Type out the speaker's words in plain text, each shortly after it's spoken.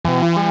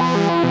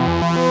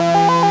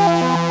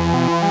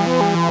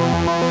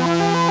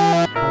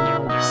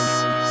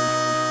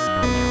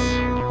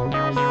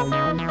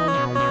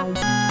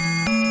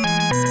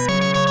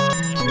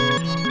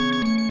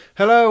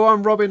Hello,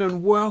 I'm Robin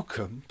and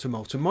welcome to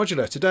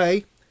Modular.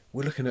 Today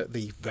we're looking at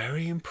the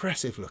very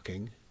impressive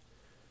looking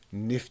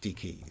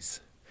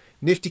NiftyKEYZ.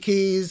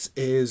 NiftyKEYZ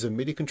is a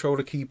MIDI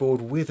controller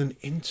keyboard with an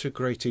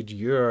integrated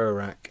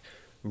Eurorack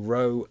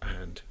row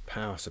and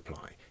power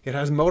supply. It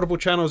has multiple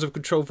channels of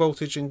control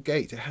voltage and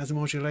gate. It has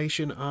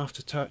modulation,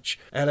 aftertouch,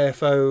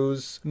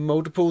 LFOs,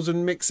 multiples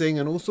and mixing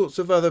and all sorts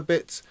of other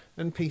bits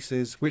and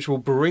pieces which will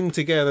bring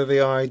together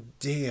the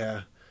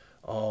idea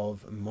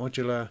of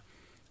modular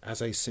as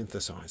a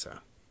synthesizer.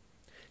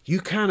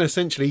 You can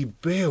essentially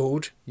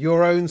build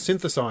your own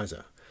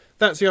synthesizer.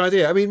 That's the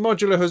idea. I mean,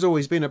 modular has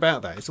always been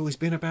about that. It's always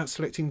been about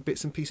selecting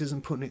bits and pieces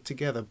and putting it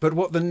together. But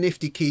what the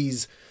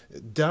NiftyKEYZ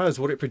does,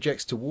 what it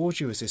projects towards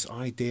you, is this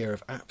idea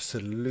of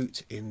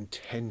absolute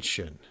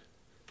intention.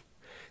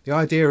 The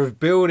idea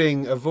of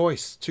building a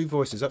voice, two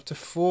voices, up to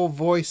 4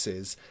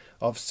 voices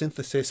of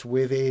synthesis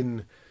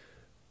within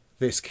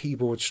this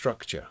keyboard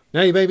structure.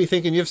 Now you may be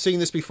thinking you've seen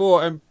this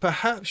before, and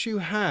perhaps you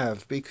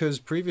have, because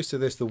previous to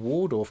this the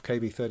Waldorf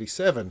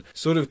KB37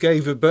 sort of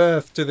gave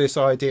birth to this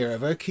idea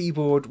of a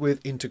keyboard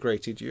with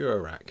integrated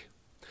Eurorack.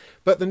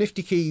 But the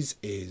NiftyKEYZ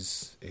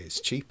is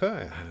cheaper,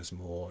 it has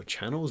more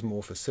channels,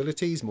 more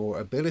facilities, more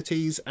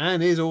abilities,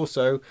 and is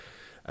also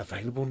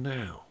available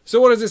now. So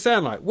what does it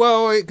sound like?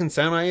 Well, it can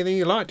sound like anything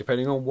you like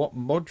depending on what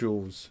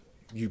modules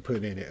you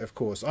put in it, of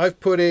course. I've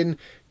put in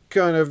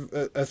kind of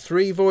a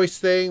 3-voice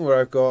thing where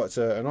I've got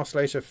an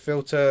oscillator,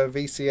 filter,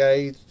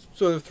 VCA,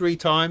 sort of 3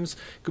 times,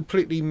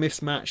 completely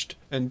mismatched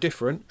and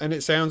different, and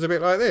it sounds a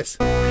bit like this.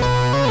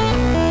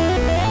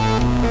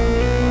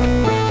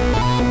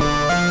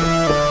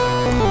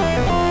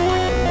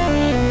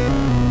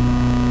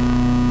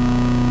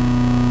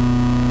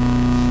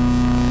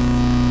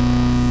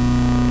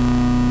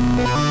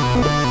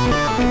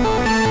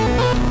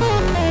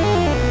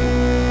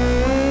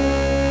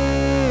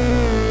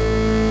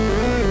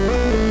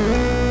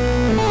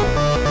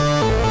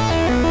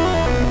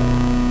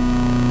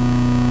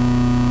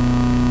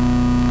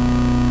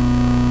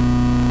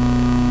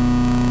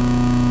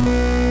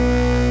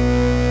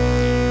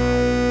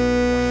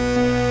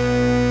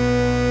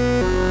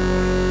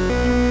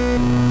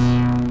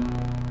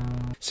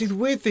 See, the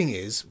weird thing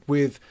is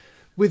with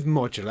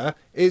modular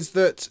is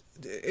that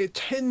it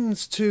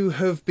tends to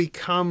have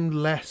become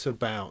less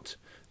about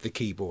the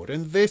keyboard,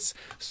 and this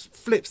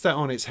flips that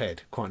on its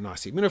head quite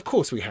nicely. I mean, of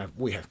course we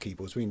have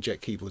keyboards, we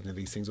inject keyboards into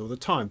these things all the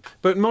time,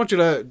 but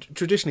modular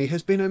traditionally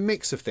has been a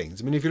mix of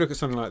things. I mean, if you look at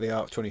something like the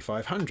ARP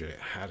 2500, it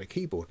had a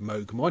keyboard.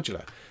 Moog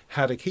Modular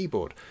had a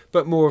keyboard,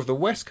 but more of the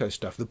West Coast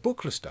stuff, the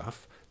Buchla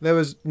stuff, there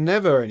was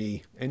never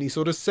any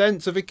sort of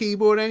sense of a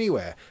keyboard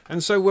anywhere.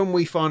 And so when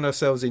we find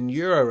ourselves in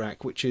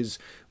Eurorack, which is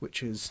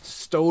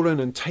stolen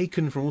and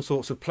taken from all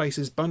sorts of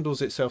places,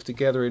 bundles itself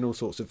together in all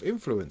sorts of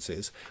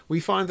influences, we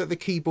find that the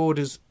keyboard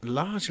has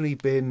largely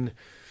been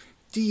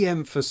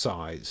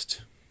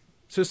de-emphasized,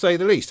 to say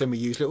the least. And we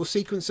use little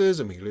sequencers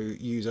and we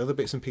use other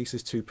bits and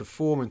pieces to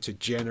perform and to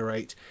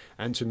generate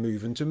and to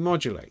move and to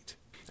modulate.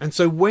 And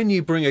so when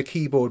you bring a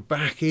keyboard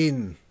back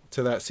in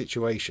to that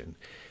situation,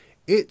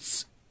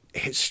 it's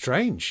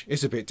strange.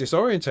 It's a bit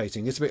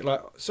disorientating. It's a bit like,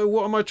 so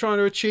what am I trying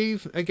to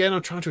achieve? Again,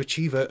 I'm trying to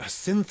achieve a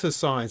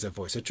synthesizer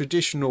voice, a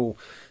traditional,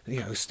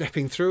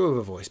 stepping through of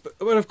a voice. But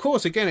of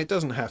course, again, it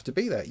doesn't have to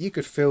be that. You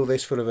could fill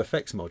this full of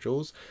effects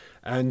modules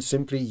and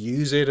simply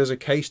use it as a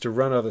case to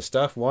run other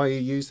stuff while you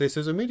use this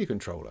as a MIDI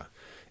controller.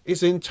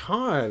 It's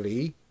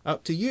entirely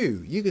up to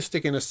you. You can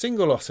stick in a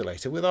single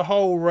oscillator with a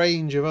whole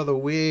range of other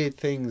weird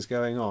things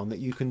going on that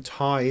you can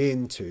tie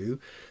into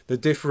the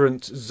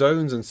different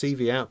zones and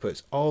CV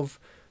outputs of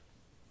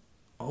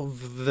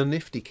the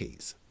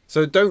NiftyKEYZ.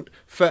 So don't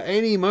for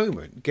any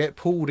moment get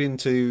pulled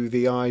into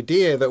the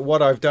idea that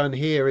what I've done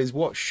here is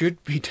what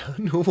should be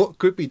done or what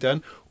could be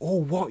done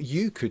or what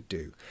you could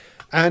do.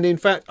 And in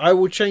fact, I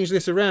will change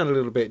this around a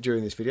little bit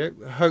during this video,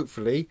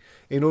 hopefully,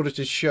 in order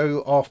to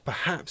show off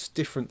perhaps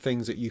different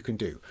things that you can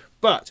do.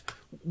 But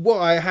what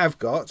I have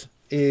got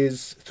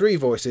is 3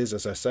 voices,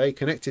 as I say,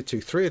 connected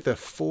to 3 of the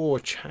 4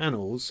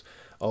 channels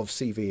of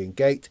CV and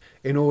gate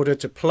in order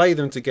to play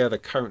them together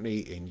currently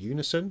in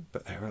unison,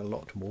 but there are a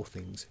lot more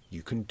things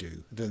you can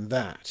do than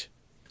that.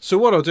 So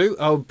what I'll do,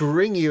 I'll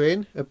bring you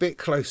in a bit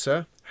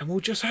closer and we'll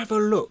just have a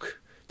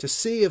look to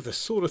see if the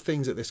sort of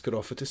things that this could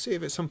offer, to see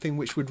if it's something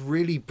which would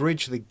really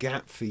bridge the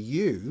gap for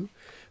you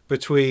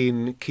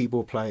between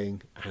keyboard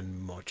playing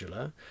and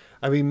modular.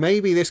 I mean,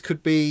 maybe this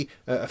could be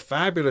a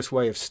fabulous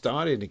way of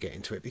starting to get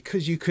into it,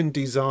 because you can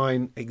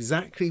design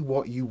exactly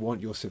what you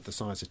want your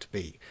synthesizer to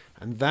be.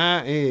 And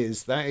that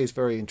is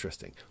very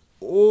interesting.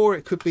 Or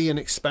it could be an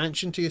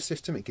expansion to your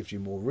system. It gives you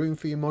more room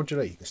for your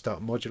modular. You can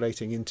start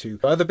modulating into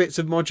other bits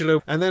of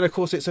modular. And then, of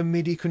course, it's a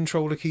MIDI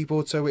controller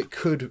keyboard, so it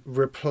could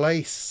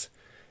replace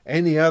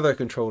any other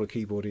controller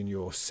keyboard in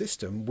your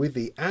system with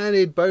the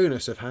added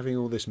bonus of having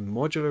all this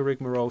modular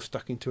rigmarole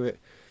stuck into it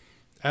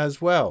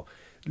as well.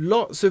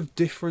 Lots of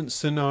different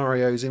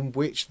scenarios in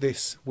which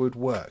this would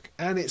work,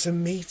 and it's a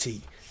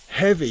meaty,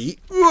 heavy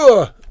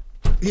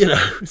you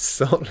know,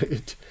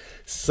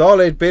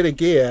 solid bit of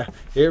gear.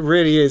 It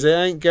really is. It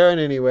ain't going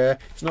anywhere.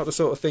 It's not the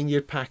sort of thing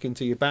you'd pack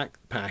into your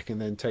backpack and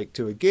then take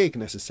to a gig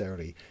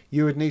necessarily.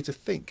 You would need to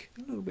think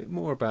a little bit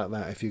more about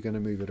that if you're going to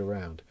move it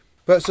around.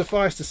 But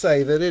suffice to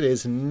say that it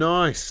is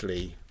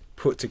nicely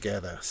put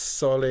together,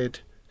 solid,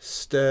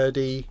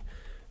 sturdy,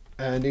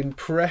 and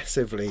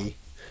impressively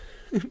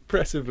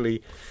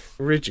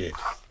rigid.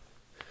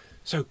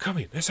 So come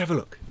in, let's have a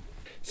look.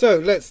 So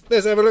let's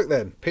have a look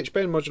then. Pitch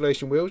bend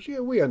modulation wheels, yeah,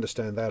 we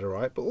understand that, all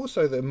right. But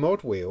also the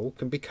mod wheel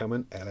can become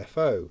an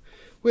LFO.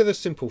 With a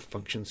simple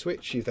function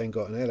switch, you've then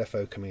got an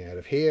LFO coming out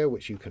of here,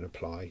 which you can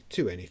apply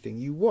to anything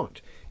you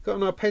want. You've got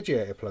an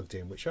arpeggiator plugged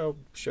in, which I'll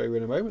show you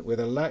in a moment, with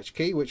a latch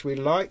key, which we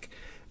like,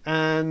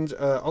 and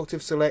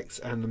octave selects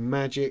and the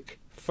magic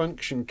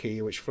function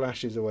key, which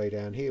flashes away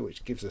down here,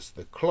 which gives us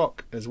the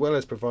clock, as well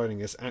as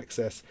providing us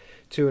access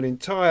to an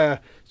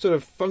entire sort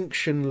of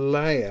function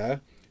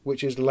layer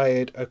which is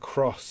layered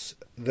across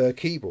the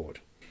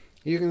keyboard.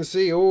 You can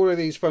see all of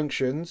these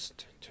functions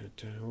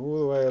all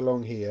the way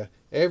along here.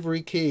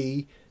 Every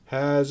key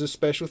has a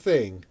special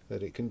thing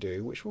that it can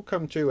do, which we'll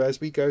come to as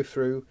we go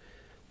through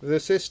the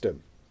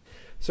system.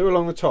 So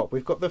along the top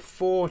we've got the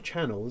 4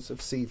 channels of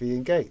CV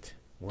and gate.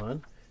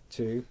 1,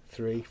 2,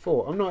 3,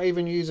 4. I'm not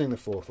even using the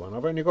 4th one.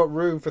 I've only got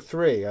room for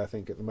 3, I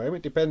think, at the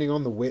moment, depending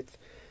on the width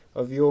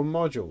of your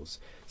modules.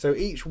 So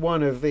each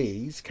one of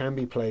these can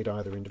be played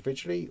either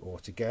individually or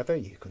together.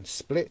 You can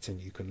split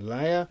and you can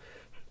layer,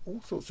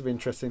 all sorts of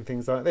interesting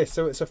things like this.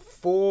 So it's a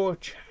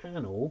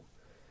 4-channel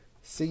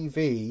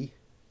CV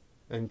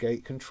and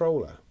gate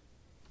controller,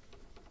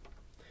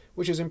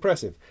 which is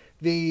impressive.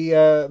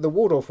 The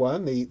Waldorf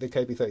one, the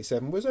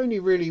KP37, was only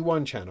really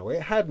 1 channel.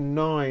 It had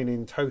 9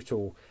 in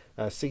total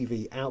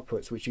CV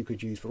outputs, which you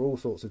could use for all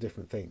sorts of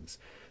different things.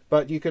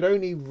 But you could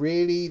only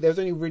really, there was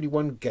only really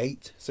 1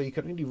 gate, so you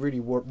could only really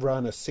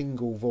run a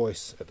single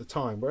voice at the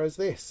time, whereas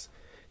this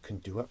can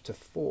do up to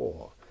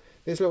 4.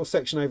 This little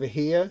section over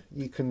here,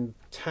 you can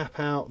tap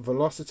out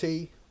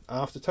velocity,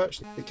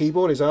 aftertouch. The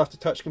keyboard is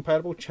aftertouch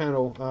compatible,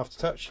 channel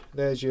aftertouch.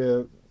 There's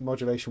your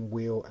modulation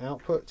wheel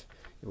output.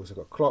 You've also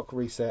got clock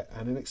reset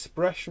and an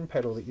expression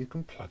pedal that you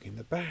can plug in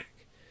the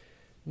back.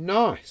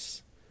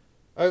 Nice!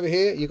 Over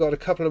here you've got a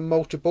couple of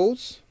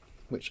multiples,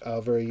 which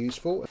are very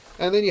useful.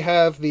 And then you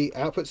have the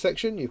output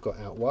section. You've got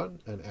out 1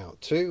 and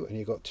out 2, and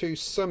you've got 2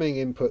 summing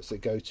inputs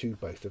that go to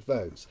both of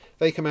those.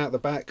 They come out the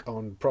back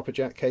on proper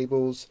jack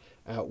cables,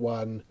 out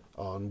 1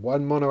 on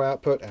one mono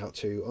output, out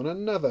 2 on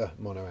another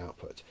mono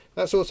output.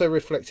 That's also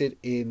reflected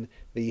in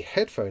the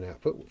headphone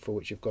output, for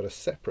which you've got a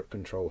separate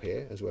control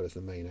here, as well as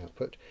the main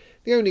output.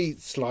 The only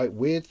slight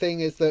weird thing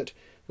is that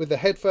with the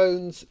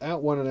headphones,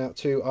 out 1 and out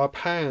 2 are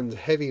panned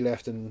heavy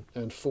left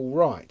and full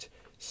right.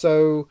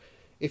 So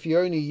if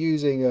you're only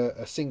using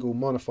a single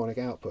monophonic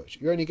output,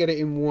 you only get it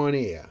in one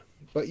ear.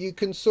 But you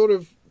can sort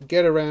of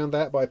get around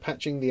that by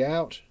patching the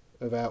out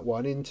of out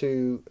 1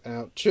 into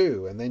out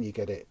 2, and then you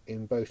get it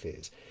in both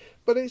ears.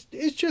 But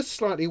it's just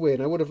slightly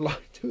weird. I would have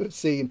liked to have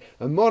seen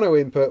a mono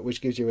input,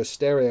 which gives you a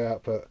stereo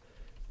output,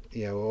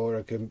 you know, or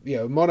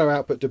a mono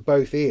output to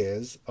both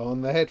ears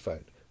on the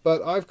headphone.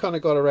 But I've kind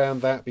of got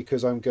around that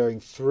because I'm going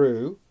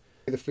through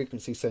the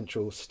frequency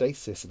central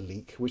stasis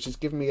leak, which has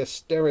given me a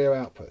stereo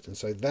output, and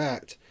so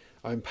that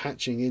I'm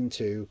patching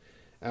into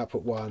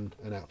output 1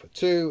 and output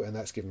 2, and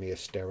that's given me a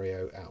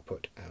stereo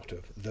output out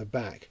of the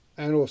back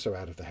and also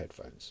out of the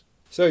headphones.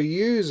 So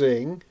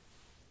using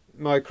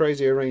my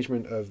crazy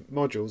arrangement of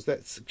modules,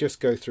 let's just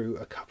go through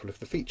a couple of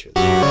the features.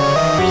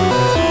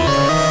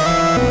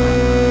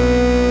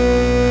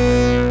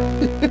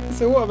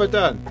 So what have I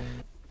done?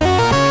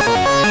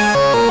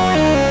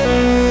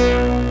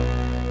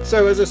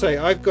 So as I say,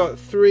 I've got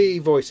 3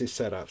 voices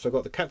set up. So I've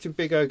got the Captain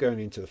Big O going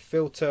into the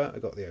filter,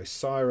 I've got the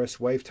Osiris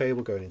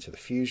wavetable going into the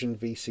Fusion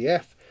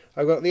VCF,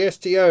 I've got the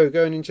STO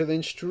going into the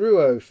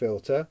Instruo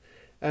filter,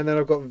 and then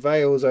I've got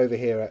Veils over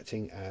here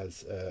acting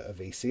as a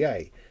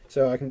VCA.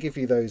 So I can give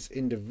you those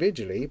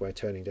individually by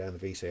turning down the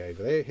VCA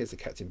over there. Here's the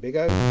Captain Big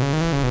O.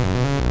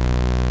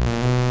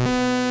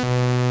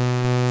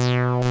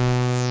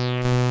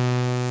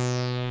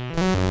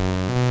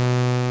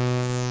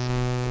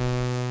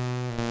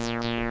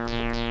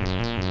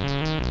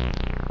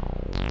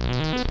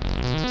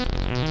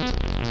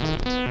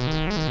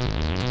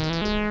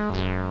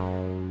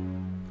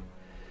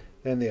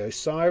 Then the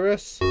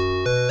Osiris.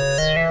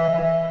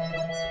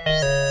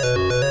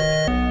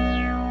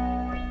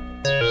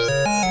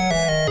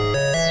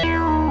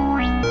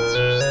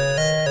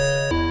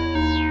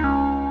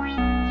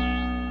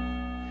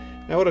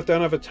 Now what I've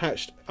done, I've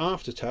attached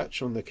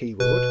aftertouch on the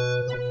keyboard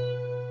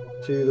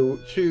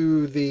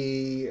to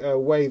the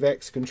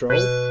Wavefonix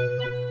control,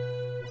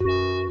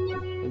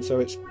 and so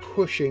it's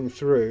pushing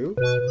through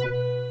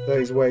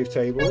those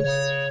wavetables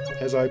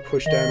as I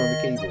push down on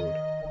the keyboard.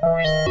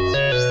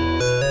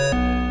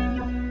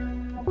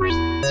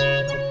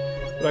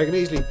 But I can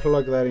easily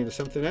plug that into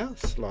something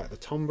else, like the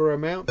timbre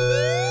mount.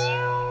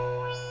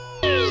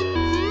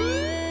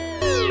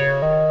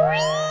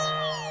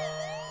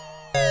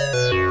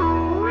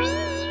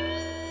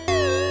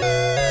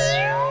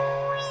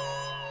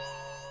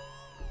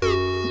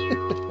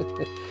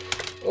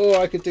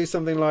 I could do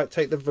something like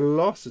take the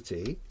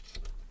velocity,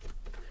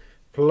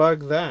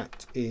 plug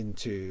that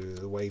into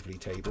the Wavely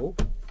table.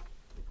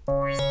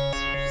 So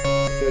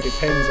it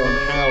depends on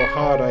how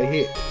hard I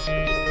hit,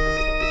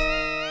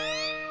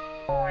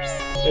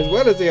 as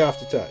well as the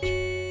aftertouch.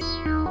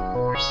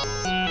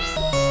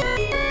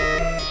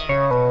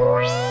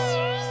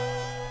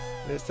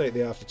 Let's take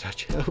the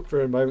aftertouch out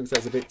for a moment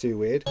because that's a bit too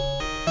weird.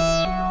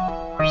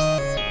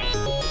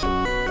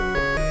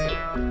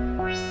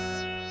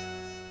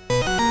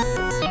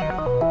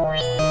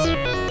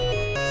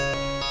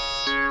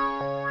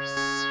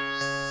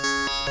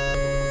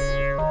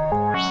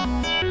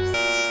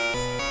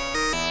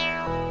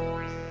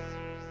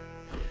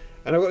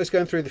 And I've got this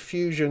going through the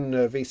Fusion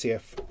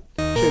VCF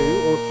 2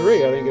 or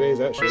 3, I think it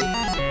is actually.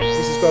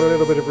 This has got a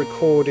little bit of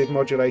recorded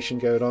modulation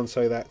going on,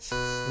 so that's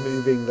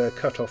moving the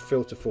cutoff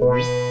filter for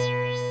me.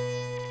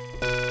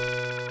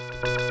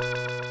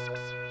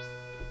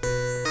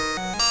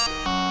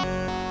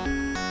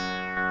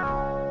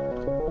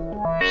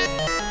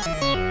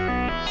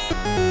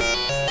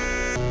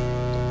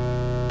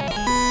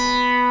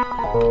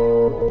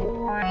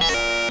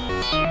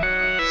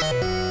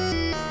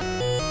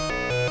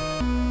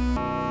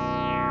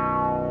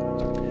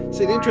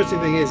 See, the interesting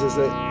thing is that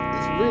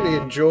it's really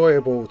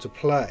enjoyable to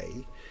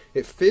play.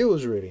 It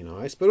feels really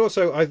nice, but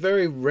also I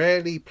very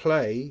rarely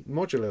play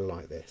modular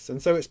like this,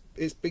 and so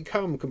it's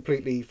become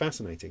completely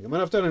fascinating. I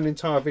mean, I've done an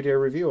entire video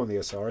review on the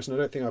Osiris, and I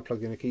don't think I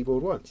plugged in a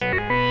keyboard once. I don't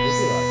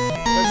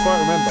quite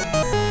remember.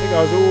 I think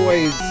I was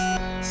always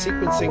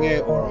sequencing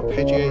it or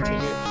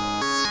arpeggiating it.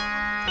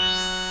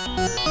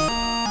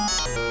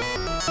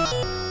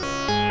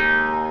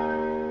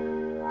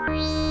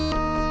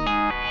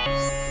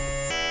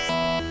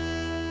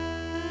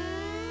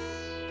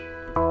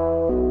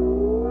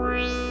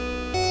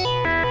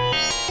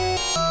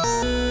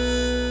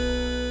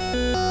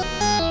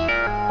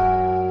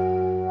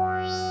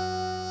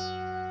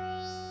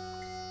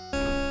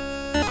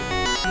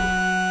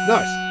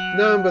 Nice.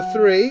 Number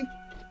 3,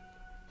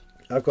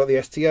 I've got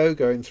the STO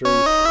going through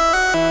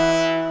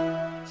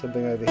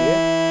something over here.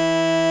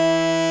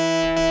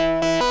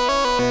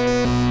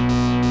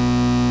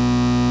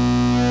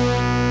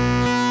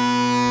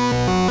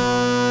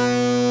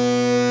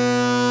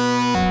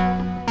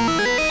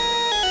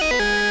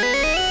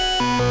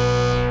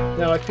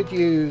 Now I could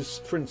use,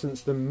 for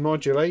instance, the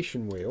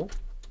modulation wheel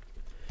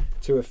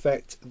to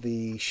affect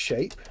the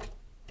shape.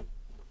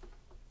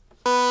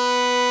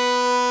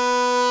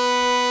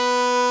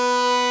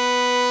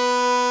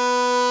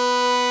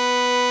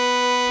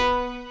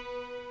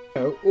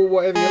 Or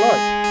whatever you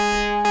like.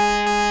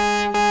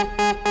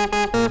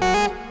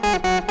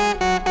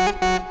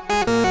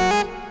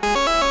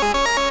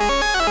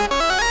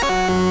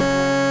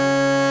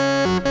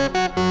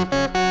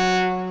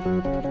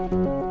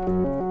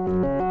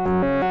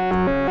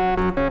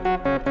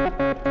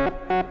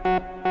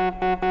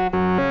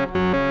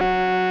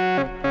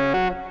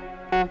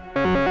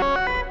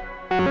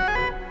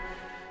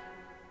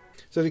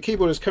 So the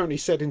keyboard is currently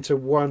set into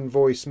one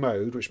voice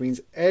mode, which means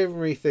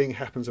everything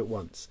happens at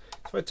once.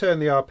 If I turn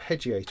the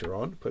arpeggiator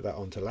on, put that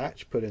onto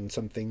latch, put in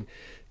something,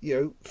 you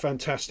know,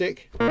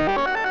 fantastic. You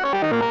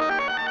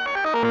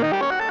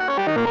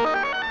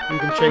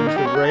can change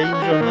the range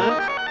on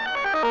that.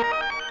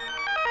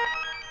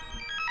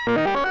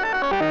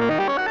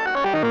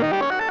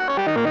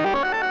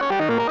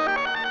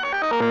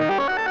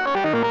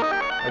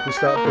 I can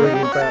start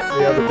bringing back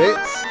the other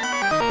bits.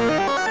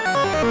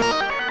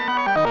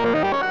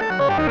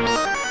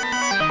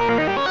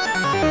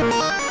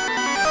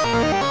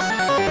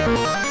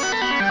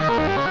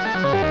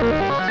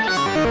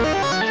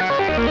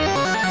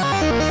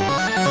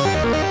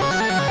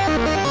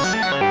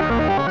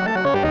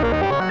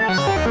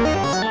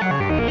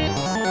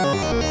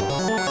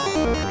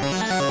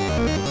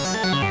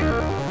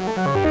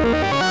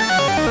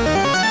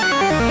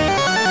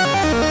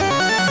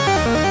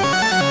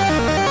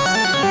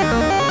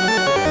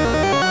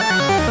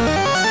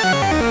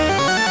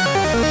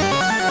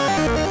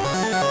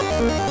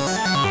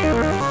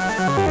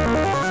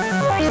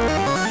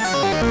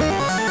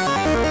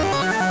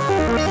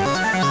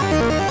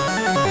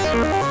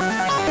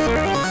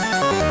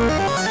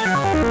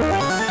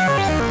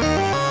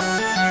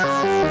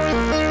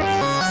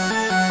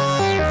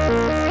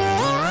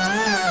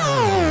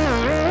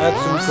 Add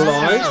some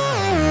glide.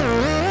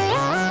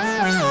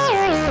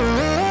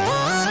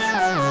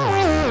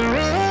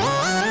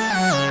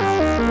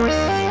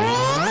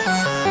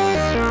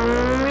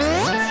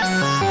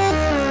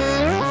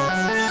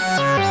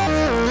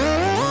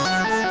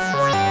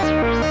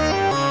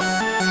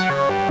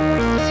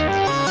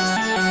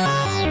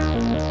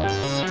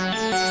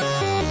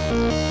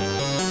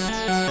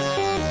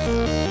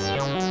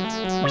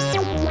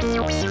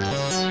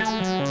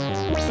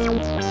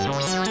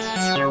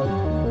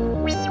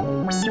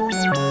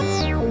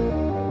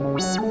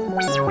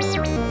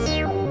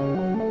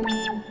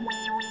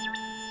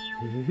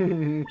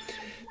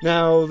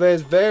 Now,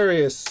 there's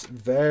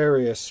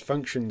various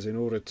functions in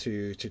order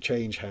to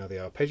change how the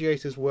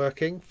arpeggiator is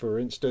working. For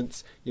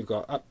instance, you've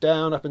got up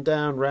and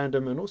down,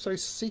 random, and also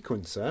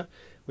sequencer,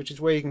 which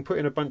is where you can put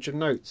in a bunch of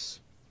notes,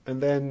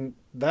 and then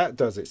that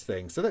does its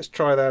thing. So let's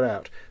try that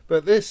out.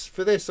 But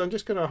for this, I'm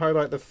just going to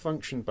highlight the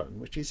function button,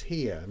 which is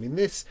here. I mean,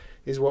 this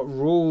is what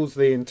rules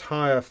the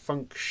entire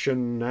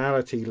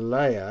functionality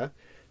layer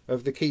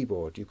of the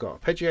keyboard. You've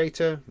got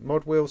arpeggiator,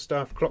 mod wheel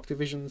stuff, clock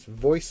divisions,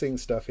 voicing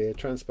stuff here,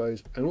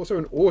 transpose, and also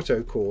an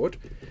auto chord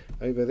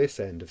over this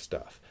end of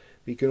stuff.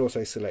 You can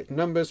also select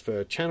numbers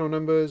for channel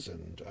numbers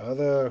and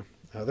other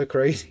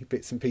crazy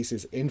bits and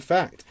pieces. In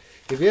fact,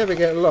 if you ever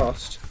get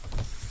lost,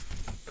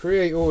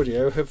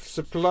 Cre8audio have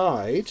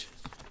supplied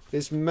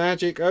this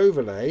magic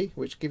overlay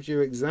which gives you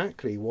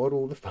exactly what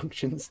all the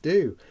functions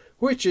do,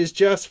 which is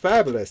just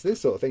fabulous.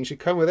 This sort of thing should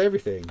come with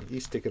everything.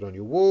 You stick it on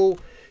your wall,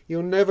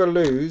 you'll never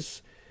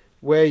lose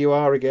where you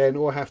are again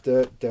or have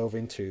to delve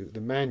into the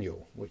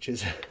manual, which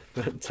is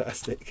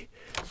fantastic.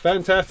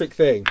 Fantastic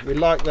thing. We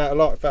like that a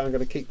lot. In fact, I'm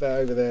going to keep that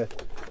over there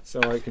so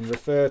I can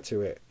refer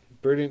to it.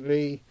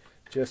 Brilliantly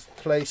just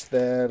placed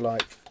there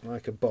like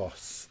a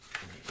boss.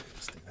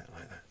 Stick that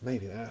like that.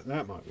 Maybe that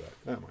might work.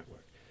 That might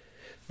work.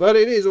 But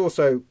it is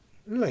also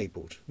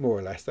labelled, more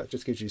or less. That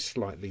just gives you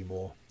slightly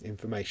more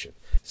information.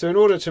 So in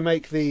order to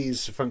make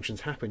these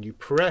functions happen, you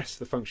press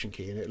the function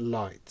key and it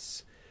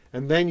lights.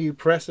 And then you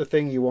press the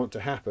thing you want to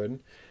happen,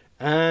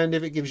 and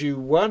if it gives you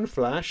one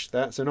flash,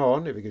 that's an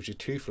on. If it gives you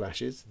two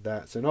flashes,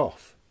 that's an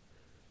off,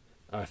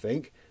 I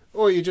think.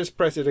 Or you just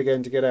press it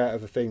again to get out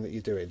of the thing that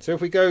you're doing. So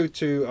if we go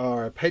to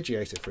our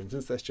arpeggiator, for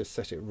instance, let's just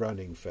set it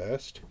running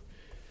first.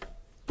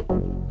 Oh,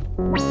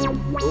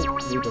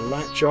 need a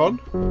latch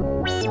on.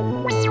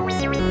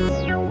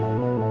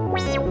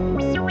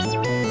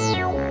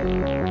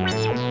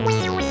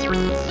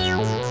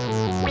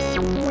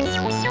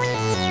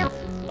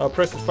 I'll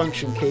press the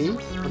function key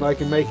and I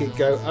can make it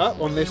go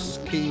up on this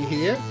key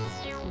here.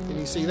 Can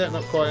you see that?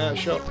 Not quite out of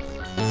shot. So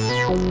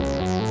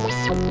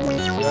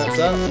that's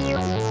up.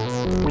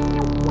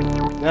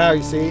 Now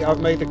you see I've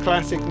made the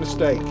classic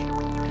mistake.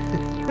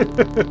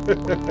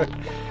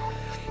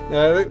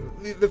 Now,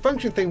 the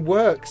function thing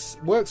works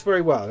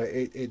very well.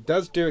 It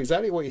does do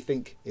exactly what you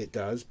think it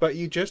does, but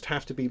you just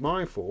have to be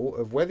mindful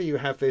of whether you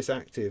have this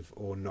active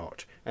or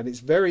not. And it's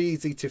very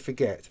easy to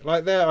forget.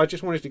 Like there, I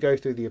just wanted to go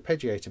through the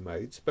arpeggiator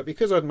modes, but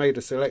because I'd made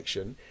a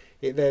selection,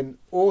 it then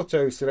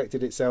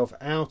auto-selected itself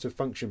out of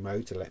function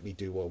mode to let me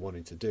do what I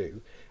wanted to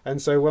do.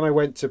 And so when I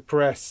went to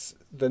press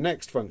the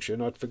next function,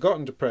 I'd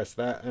forgotten to press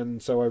that,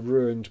 and so I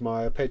ruined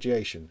my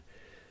arpeggiation.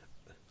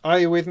 Are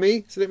you with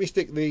me? So let me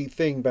stick the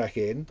thing back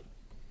in.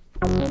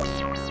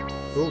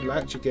 Oh,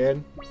 latch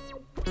again.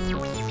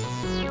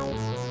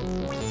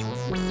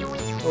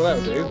 Oh,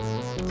 that'll do.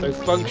 So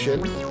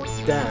function,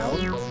 down,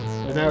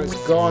 and now it's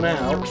gone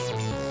out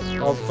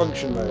of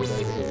function mode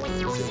over here.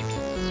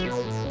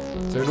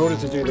 So in order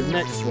to do the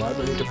next one,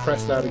 I need to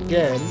press that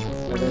again,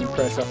 and then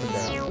press up and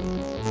down.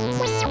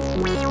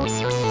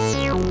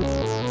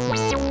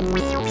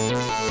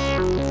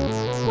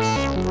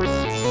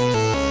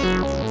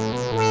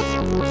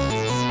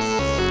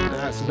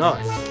 That's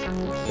nice.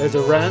 There's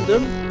a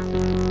random.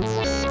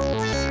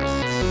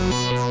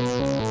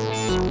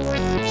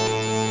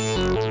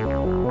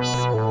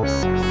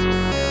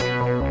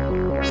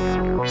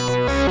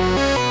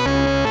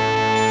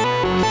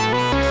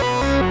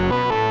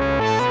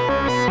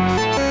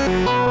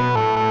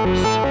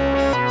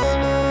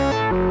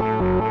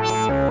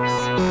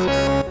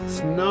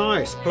 It's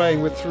nice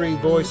playing with three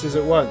voices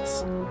at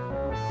once.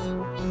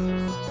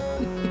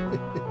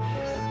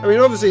 I mean,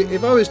 obviously,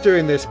 if I was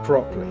doing this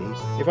properly,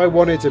 if I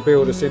wanted to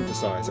build a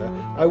synthesizer,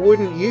 I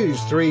wouldn't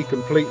use three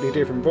completely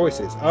different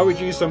voices. I would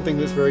use something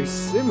that's very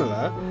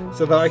similar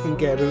so that I can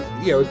get a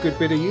good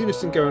bit of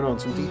unison going on,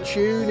 some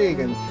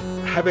detuning, and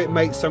have it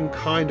make some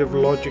kind of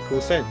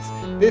logical sense.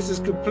 This is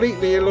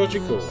completely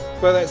illogical,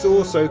 but that's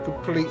also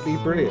completely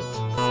brilliant.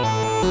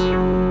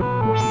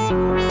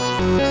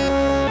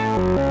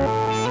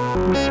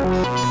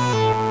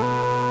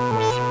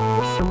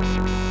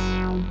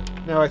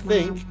 Now I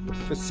think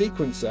for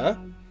sequencer,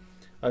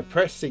 I've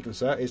pressed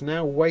sequencer, is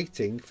now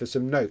waiting for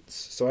some notes.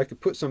 So I could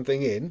put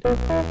something in like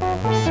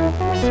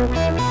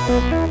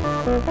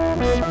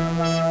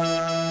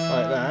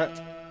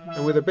that,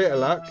 and with a bit of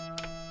luck,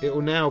 it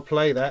will now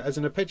play that as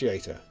an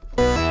arpeggiator.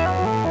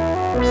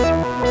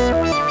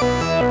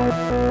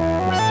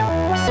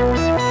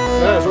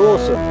 That's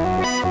awesome.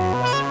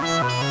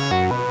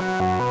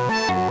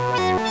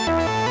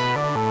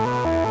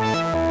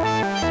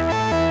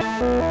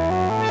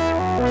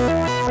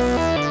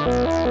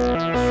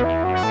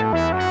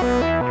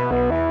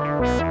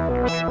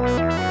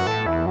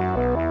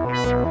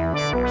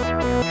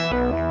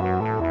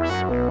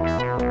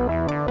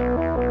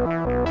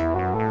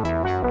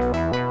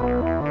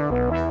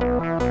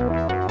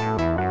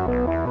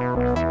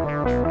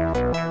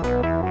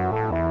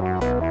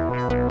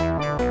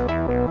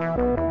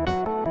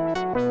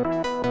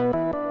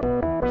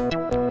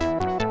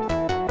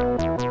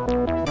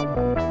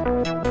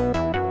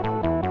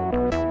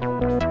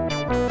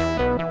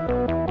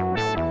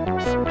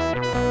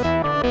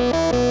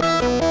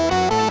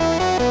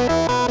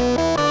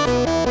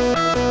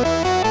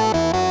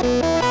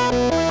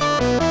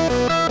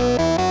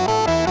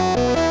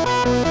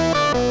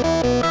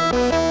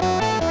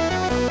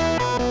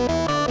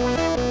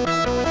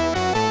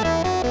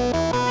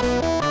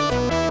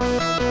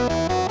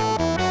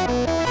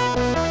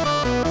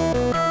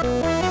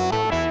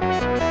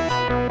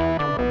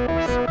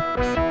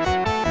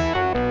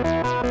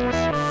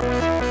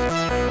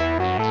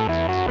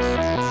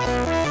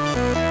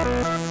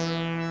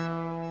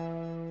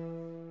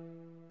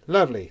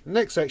 Lovely. The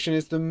next section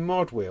is the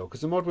mod wheel, because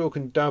the mod wheel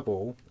can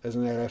double as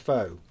an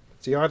LFO.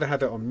 So you either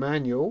have it on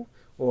manual,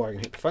 or I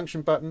can hit the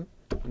function button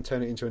and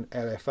turn it into an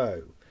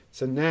LFO.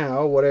 So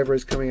now whatever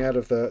is coming out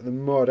of the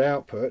mod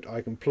output,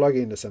 I can plug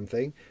into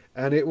something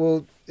and it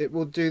will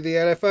do the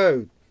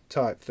LFO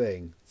type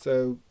thing.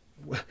 So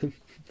I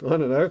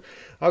don't know,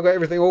 I've got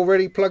everything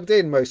already plugged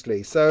in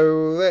mostly.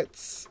 So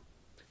let's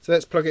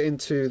plug it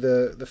into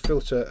the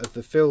filter of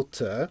the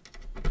filter.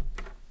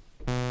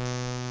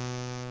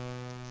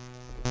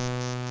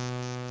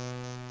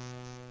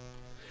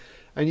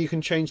 And you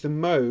can change the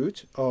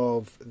mode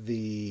of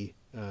the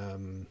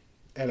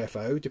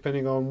LFO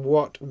depending on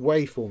what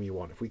waveform you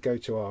want. If we go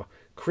to our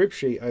crib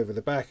sheet over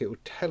the back, it will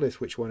tell us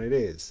which one it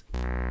is.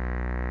 I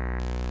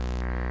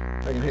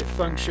can hit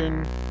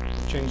function,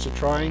 change the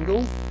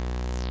triangle.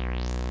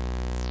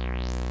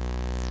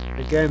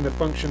 Again, the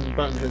function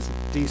button has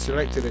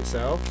deselected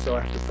itself, so I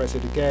have to press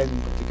it again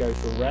to go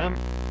for ramp.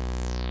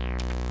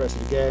 Press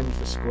it again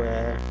for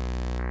square.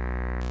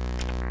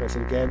 Press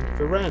it again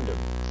for random.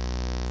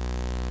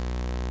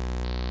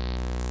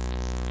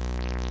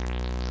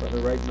 Got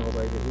the rate knob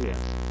over here.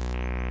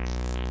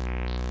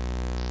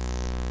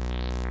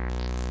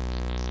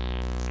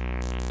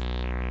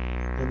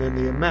 And then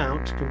the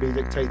amount can be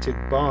dictated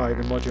by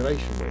the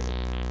modulation wheel.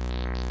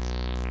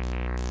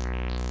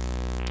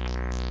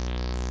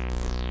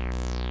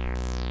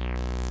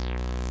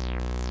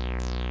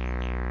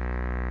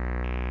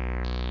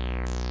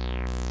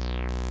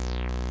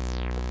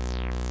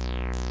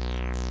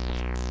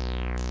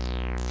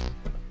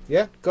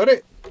 Yeah, got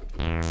it.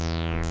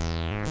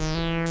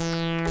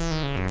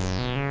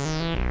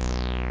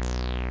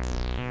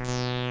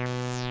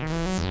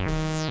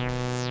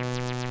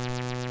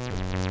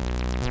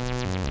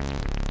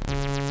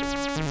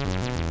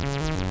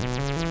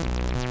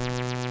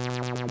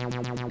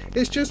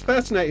 It's just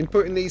fascinating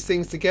putting these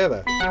things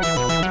together.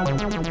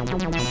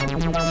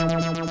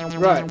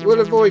 Right,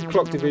 we'll avoid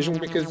clock division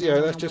because, you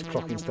know, that's just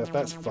clocking stuff,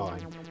 that's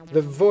fine.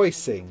 The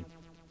voicing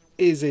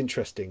is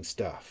interesting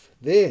stuff.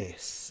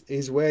 This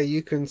is where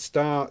you can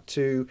start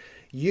to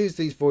use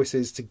these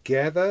voices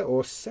together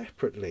or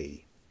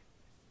separately.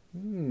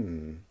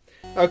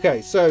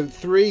 Okay, so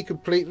 3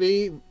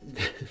 completely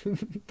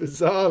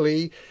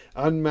bizarrely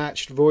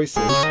unmatched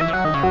voices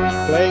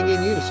playing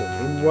in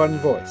unison in one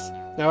voice.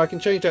 Now I can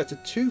change that to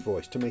 2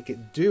 voice to make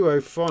it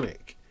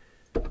duophonic.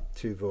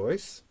 2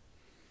 voice.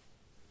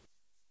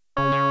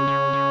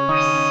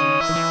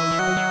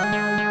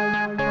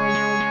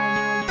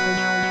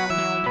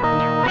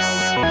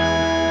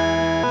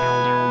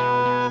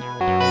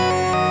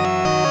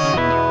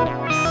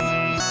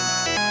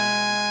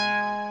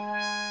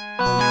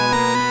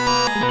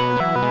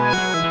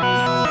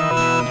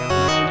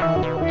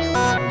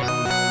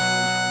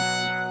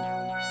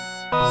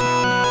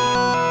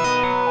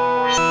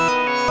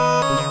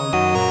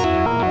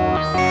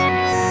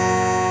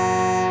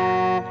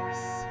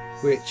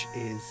 Which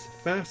is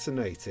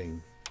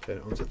fascinating. Turn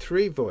it on to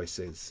 3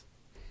 voices.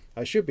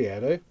 I should be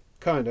able to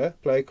kinda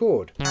play a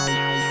chord.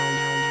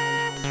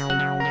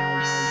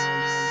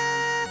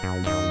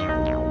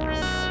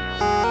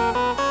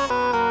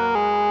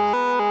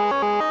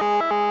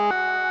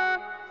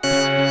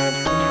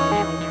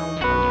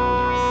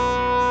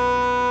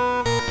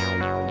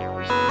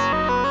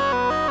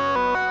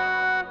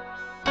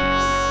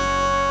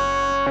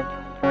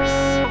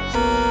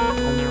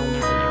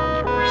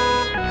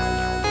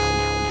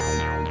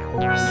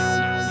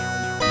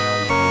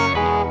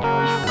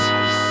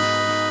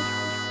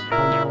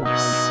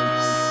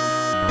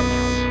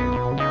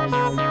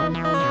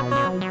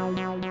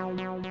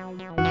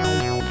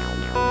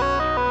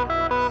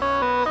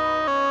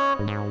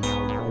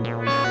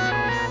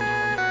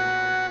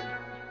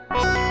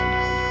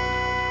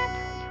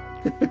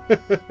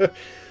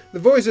 The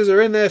voices are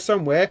in there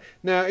somewhere.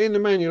 Now in the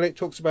manual it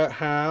talks about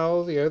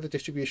how, you know, the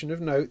distribution of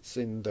notes,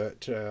 in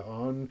that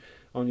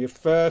on your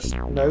first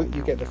note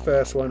you get the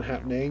first one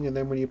happening, and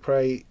then when you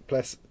press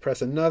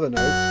another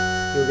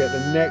note you'll get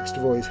the next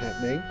voice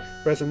happening.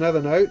 Press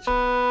another note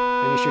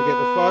and you should get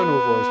the final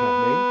voice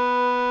happening.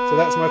 So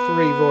that's my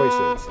 3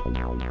 voices.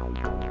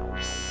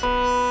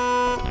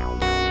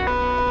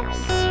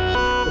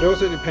 But it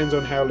also depends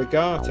on how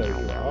legato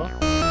you are,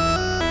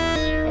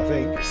 I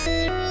think.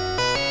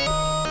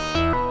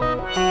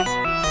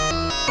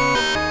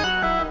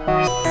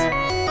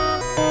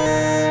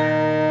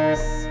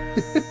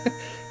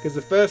 Because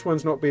the first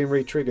one's not being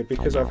re-triggered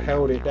because I've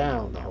held it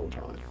down the whole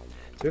time.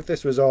 So if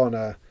this was on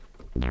a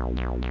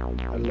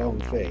long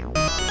thing,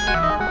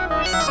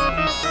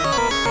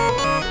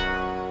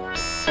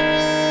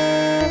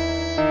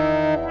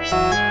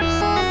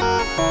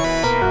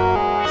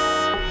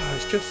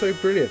 it's just so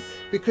brilliant.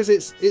 Because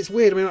it's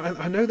weird. I mean,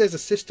 I know there's a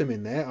system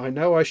in there. I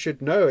know I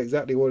should know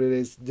exactly what it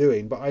is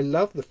doing, but I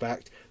love the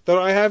fact that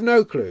I have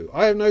no clue.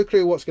 I have no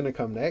clue what's going to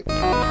come next.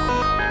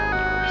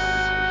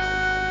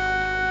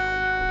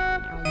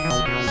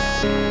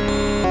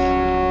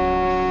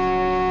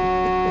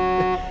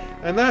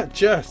 And that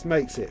just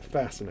makes it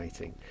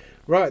fascinating.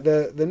 Right,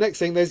 the next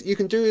thing, you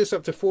can do this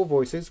up to 4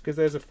 voices, because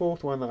there's a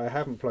 4th one that I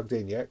haven't plugged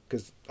in yet,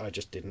 because I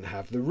just didn't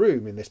have the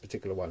room in this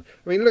particular one.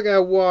 I mean, look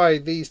how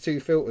wide these 2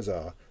 filters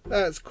are.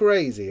 That's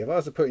crazy. If I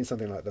was to put in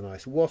something like the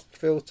nice wasp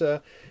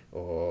filter,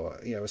 or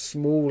a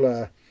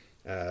smaller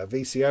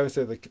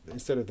VCO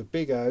instead of the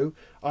big O,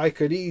 I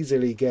could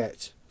easily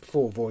get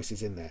 4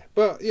 voices in there.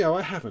 But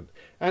I haven't.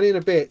 And in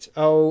a bit,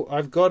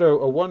 I've got a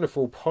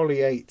wonderful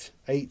Poly-8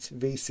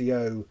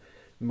 VCO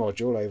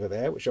module over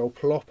there, which I'll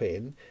plop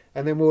in,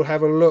 and then we'll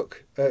have a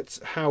look at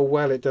how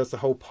well it does the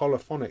whole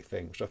polyphonic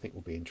thing, which I think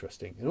will be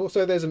interesting. And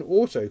also there's an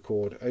auto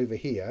chord over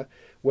here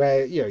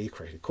where you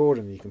create a chord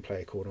and you can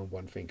play a chord on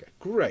one finger.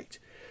 Great.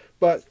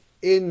 But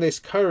in this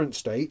current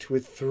state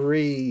with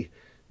 3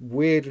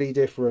 weirdly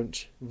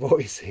different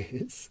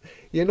voices,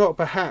 you're not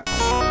perhaps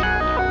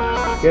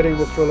getting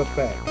the full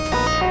effect.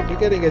 You're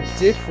getting a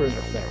different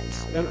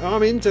effect, and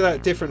I'm into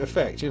that different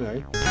effect,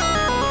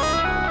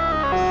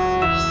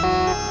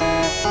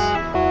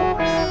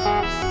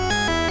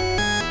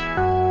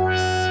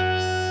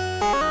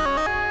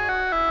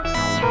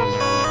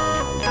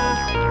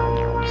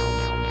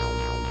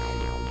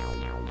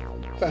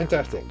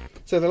 Fantastic.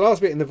 So the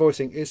last bit in the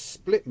voicing is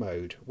split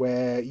mode,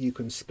 where you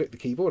can split the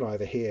keyboard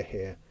either here,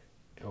 here,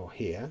 or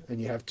here,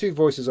 and you have 2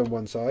 voices on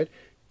one side,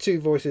 2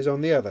 voices on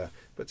the other.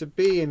 But to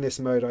be in this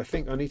mode, I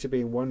think I need to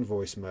be in 1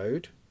 voice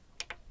mode,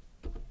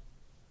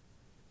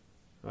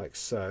 like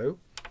so.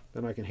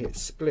 Then I can hit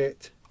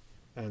split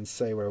and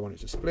say where I want it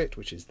to split,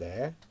 which is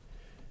there.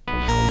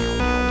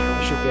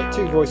 I should get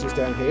 2 voices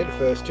down here, the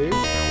first 2,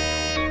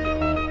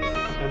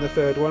 and the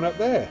 3rd one up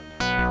there.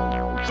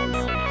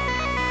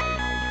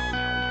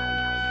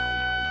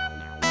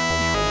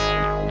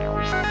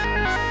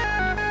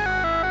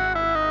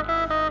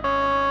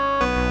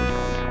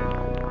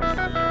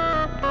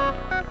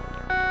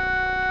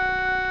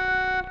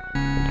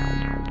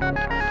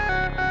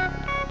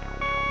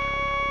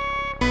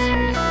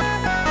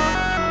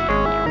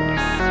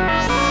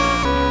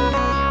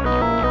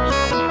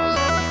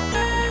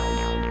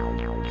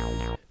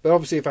 But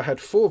obviously if I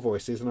had 4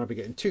 voices, then I'd be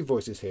getting 2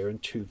 voices here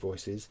and 2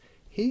 voices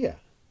here.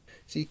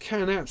 So you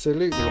can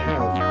absolutely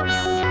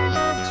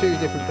have 2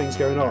 different things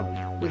going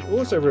on, which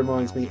also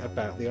reminds me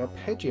about the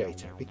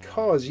arpeggiator,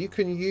 because you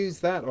can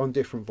use that on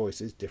different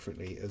voices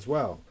differently as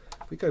well.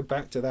 If we go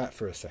back to that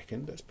for a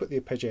second, let's put the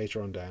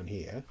arpeggiator on down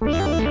here.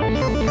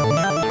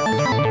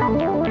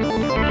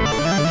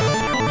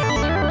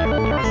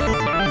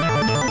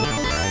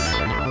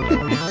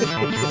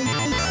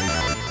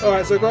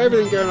 Alright, so I've got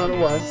everything going on at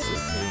once.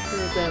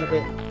 Down a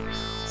bit.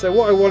 So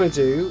what I want to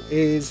do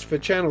is for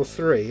channel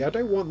 3, I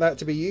don't want that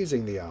to be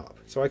using the ARP,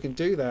 so I can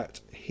do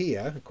that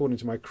here according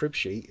to my crib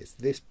sheet. It's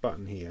this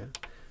button here.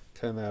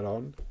 Turn that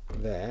on.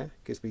 There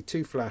gives me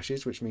 2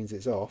 flashes, which means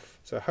it's off.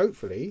 So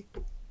hopefully,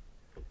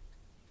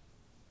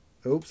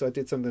 oops, I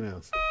did something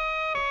else.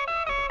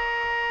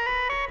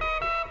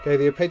 Okay,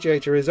 the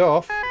arpeggiator is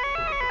off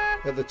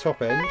at the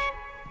top end,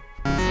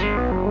 but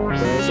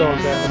it's on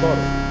down the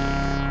bottom.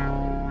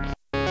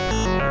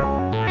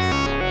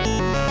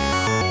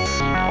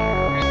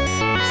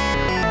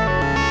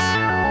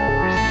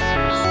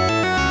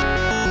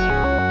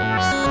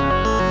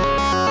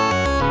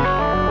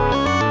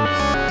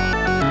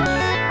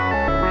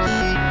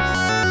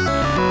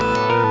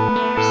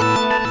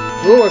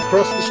 Oh,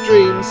 across the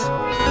streams.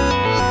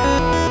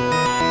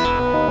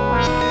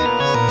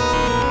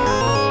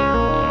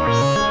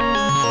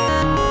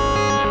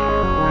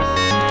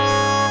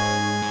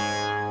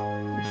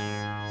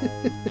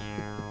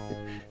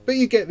 But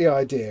you get the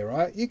idea,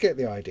 right? You get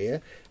the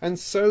idea. And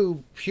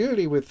so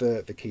purely with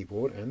the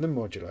keyboard and the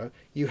modular,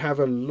 you have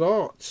a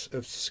lot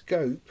of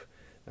scope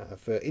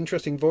for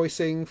interesting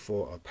voicing,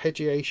 for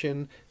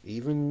arpeggiation,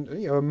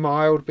 even a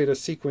mild bit of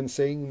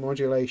sequencing,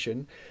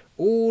 modulation,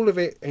 all of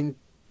it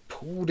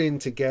pulled in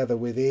together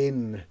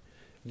within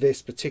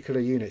this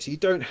particular unit. So you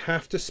don't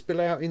have to spill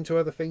out into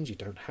other things, you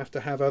don't have to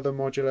have other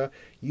modular,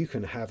 you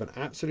can have an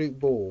absolute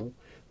ball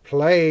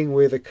playing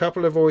with a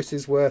couple of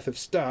voices worth of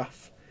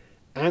stuff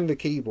and the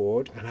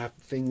keyboard, and have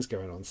things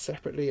going on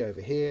separately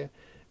over here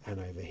and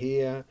over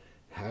here,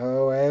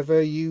 however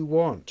you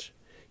want.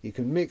 You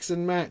can mix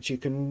and match, you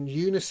can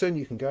unison,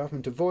 you can go up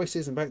into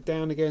voices and back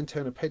down again,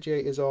 turn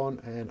arpeggiators on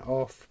and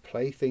off,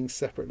 play things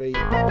separately.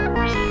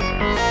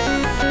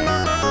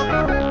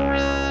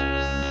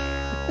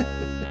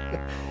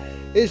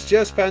 It's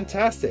just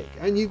fantastic,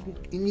 and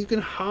you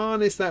can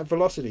harness that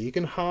velocity, you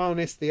can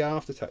harness the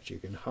aftertouch, you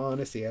can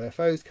harness the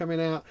LFOs coming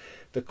out,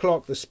 the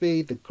clock, the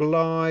speed, the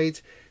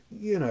glide.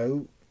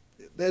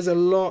 There's a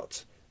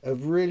lot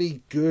of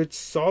really good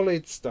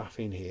solid stuff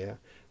in here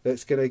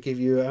that's going to give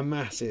you a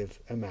massive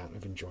amount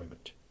of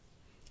enjoyment.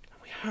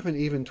 And we haven't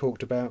even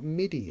talked about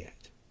MIDI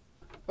yet.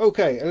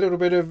 Okay, a little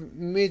bit of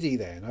MIDI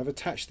then. I've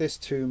attached this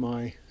to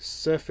my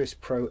Surface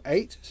Pro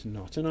 8. It's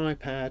not an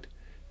iPad.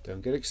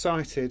 Don't get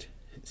excited.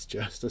 It's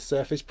just a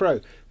Surface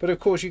Pro. But of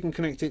course you can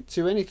connect it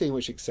to anything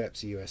which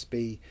accepts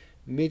USB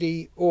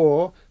MIDI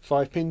or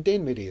 5-pin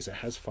DIN MIDI, as it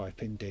has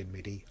 5-pin DIN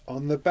MIDI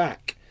on the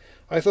back.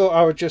 I thought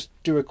I would just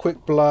do a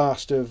quick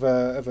blast of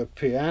a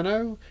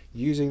piano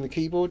using the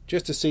keyboard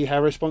just to see how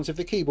responsive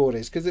the keyboard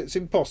is, because it's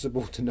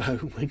impossible to know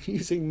when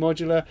using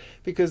modular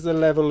because the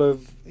level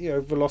of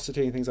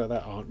velocity and things like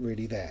that aren't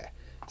really there.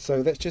 So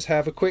let's just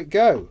have a quick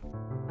go.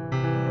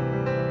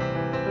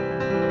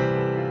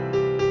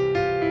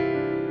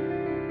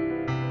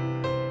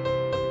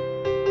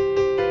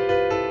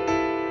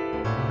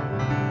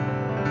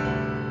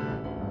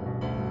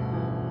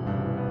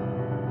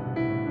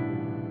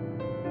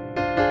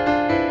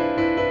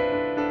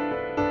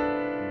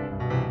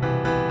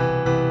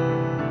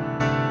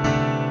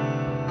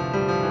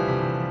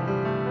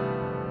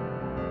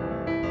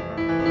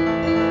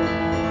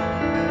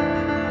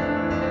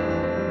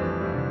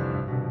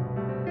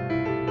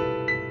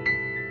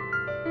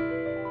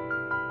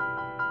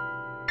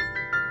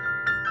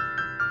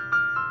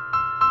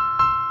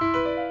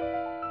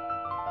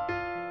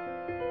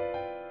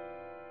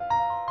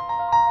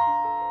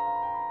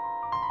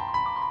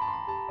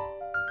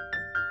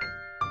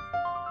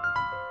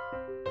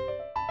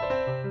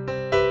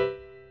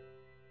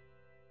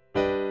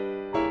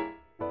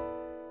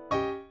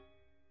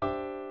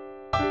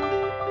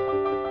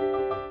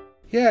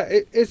 Yeah,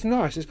 it's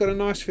nice. It's got a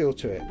nice feel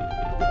to it.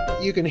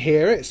 You can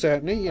hear it,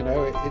 certainly,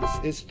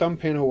 it's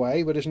thumping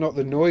away, but it's not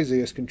the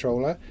noisiest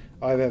controller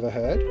I've ever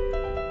heard.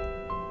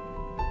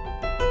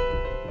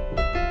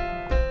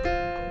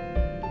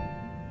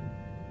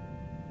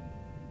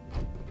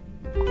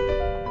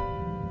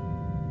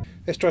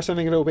 Let's try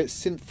something a little bit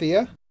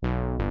synthier.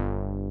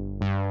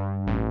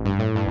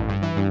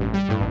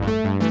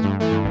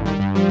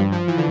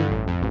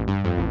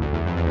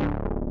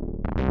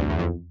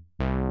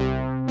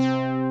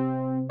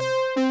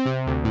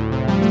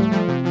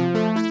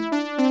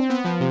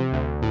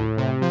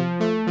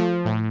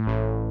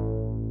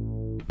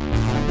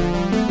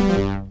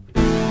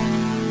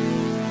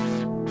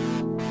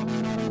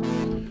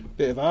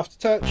 Bit of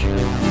aftertouch.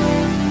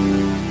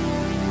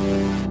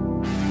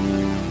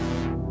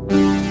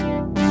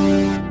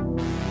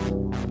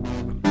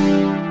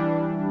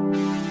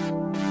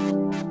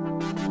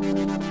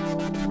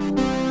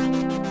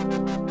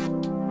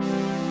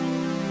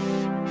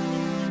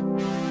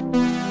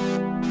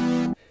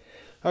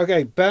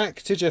 Okay,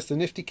 back to just the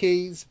Nifty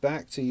keys,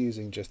 back to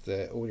using just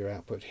the audio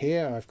output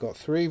here. I've got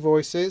 3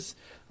 voices.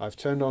 I've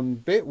turned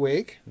on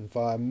Bitwig, and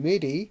via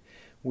MIDI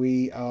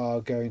we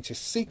are going to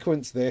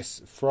sequence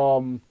this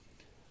from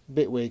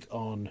Bitwig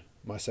on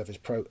my Surface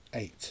Pro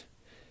 8.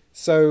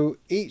 So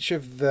each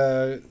of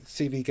the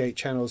CV gate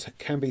channels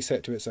can be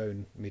set to its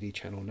own MIDI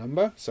channel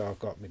number. So I've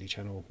got MIDI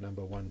channel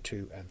number 1,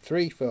 2 and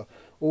 3 for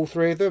all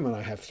 3 of them, and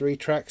I have 3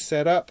 tracks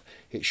set up.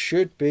 It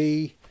should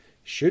be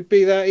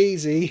that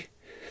easy.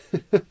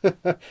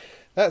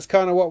 That's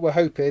kind of what we're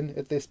hoping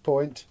at this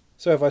point.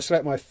 So if I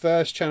select my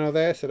first channel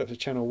there, set up to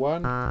channel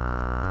 1,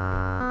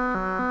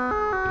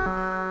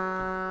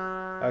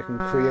 I can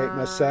create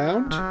my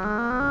sound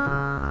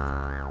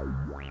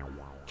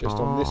just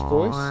on this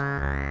voice.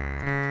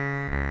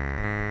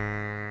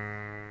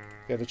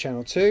 Go to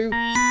channel 2.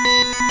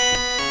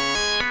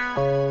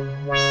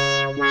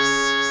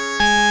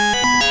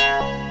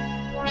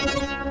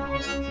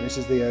 This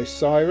is the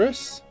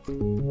Osiris.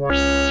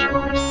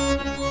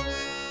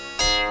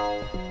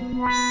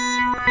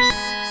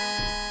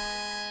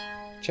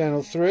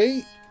 Channel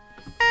 3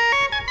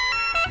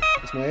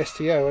 is my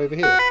STO over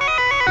here.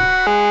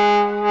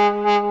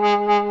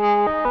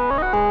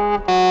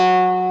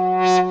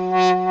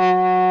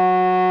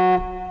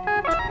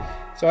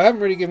 So I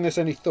haven't really given this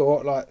any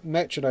thought, like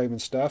metronome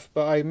and stuff,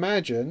 but I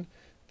imagine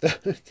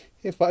that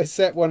if I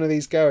set one of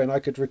these going, I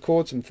could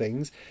record some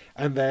things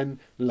and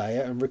then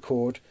layer and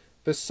record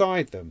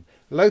beside them.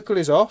 Local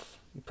is off.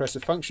 You press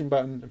the function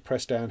button and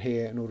press down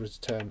here in order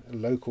to turn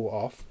local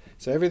off.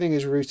 So everything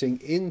is routing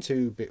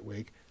into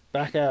Bitwig,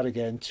 back out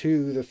again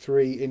to the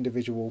 3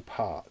 individual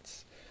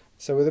parts.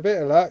 So with a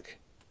bit of luck,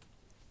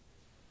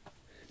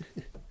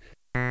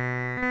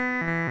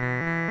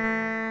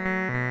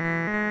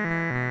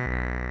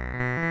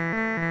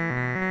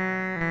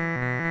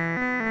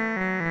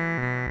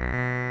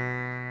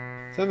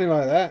 something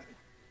like that.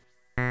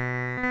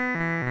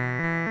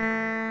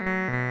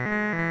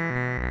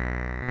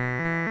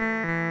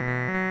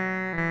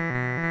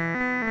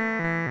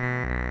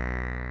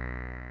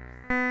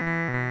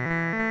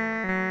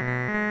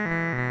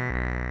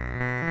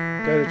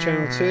 Go to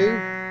channel 2.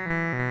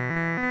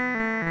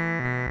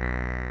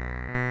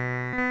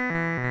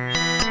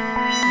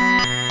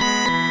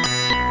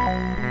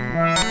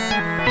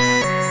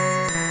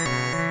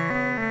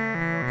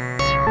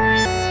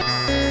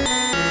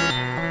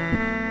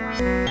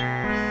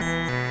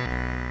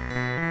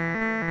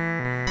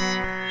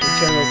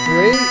 Channel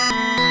 3.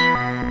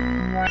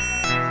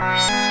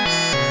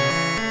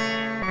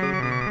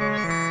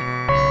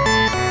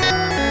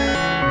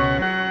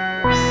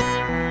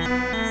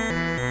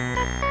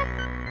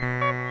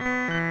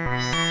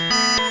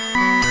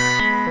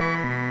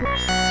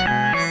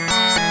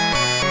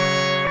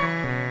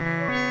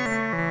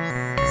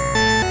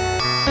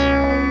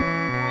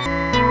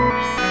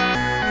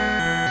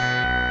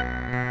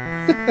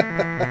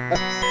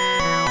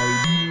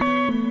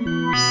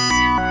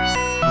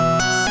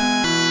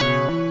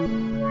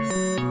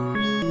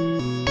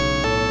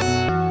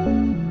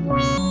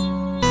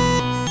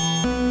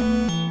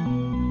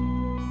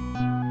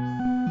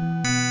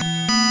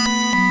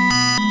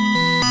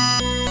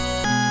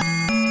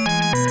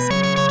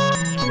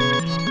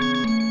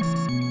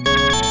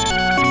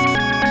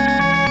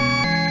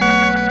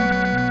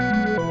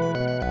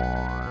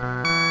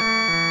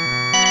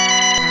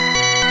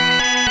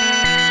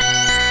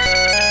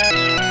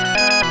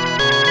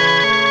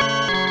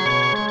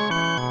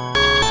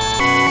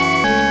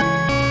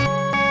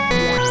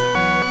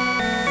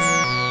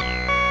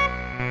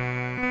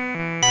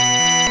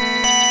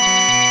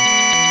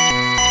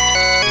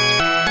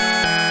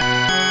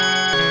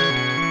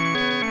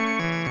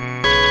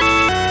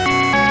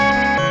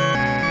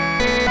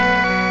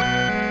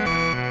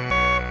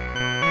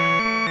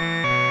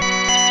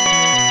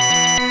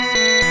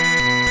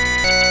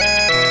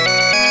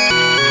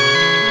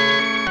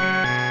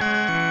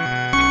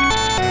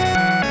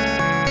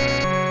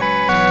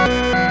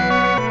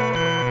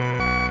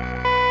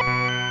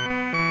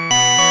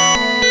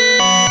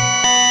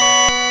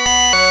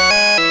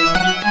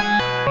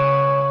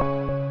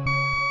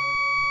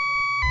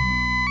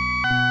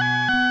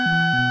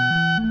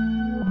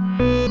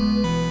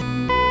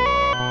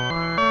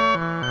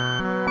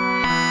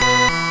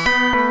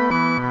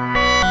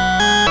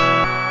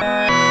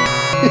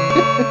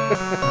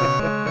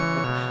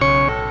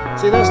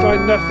 See, that's like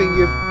nothing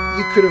you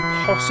could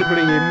have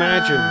possibly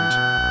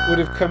imagined would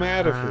have come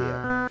out of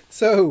here.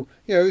 So,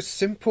 you know,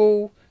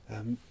 simple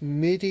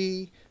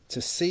MIDI to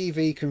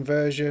CV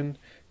conversion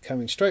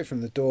coming straight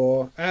from the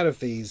DAW, out of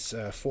these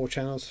 4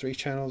 channels, 3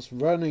 channels,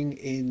 running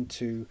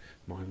into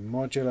my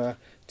modular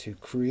to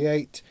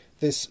create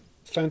this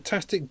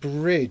fantastic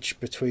bridge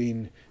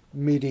between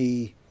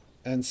MIDI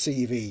and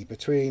CV,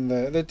 between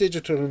the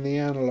digital and the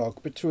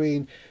analog,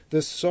 between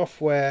the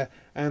software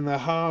and the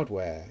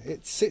hardware.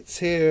 It sits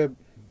here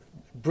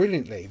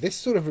brilliantly. This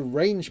sort of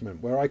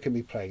arrangement where I can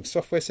be playing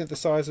software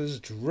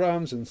synthesizers,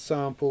 drums and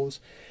samples,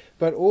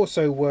 but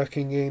also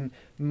working in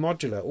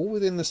modular, all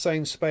within the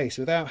same space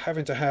without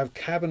having to have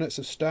cabinets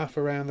of stuff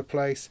around the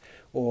place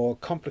or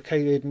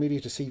complicated MIDI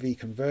to CV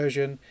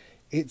conversion.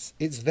 It's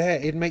there.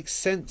 It makes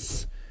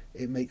sense.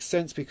 It makes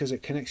sense because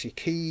it connects your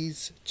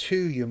keys to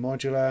your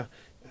modular,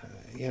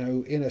 you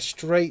know, in a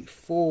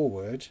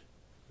straightforward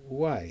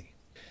way.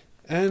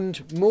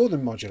 And more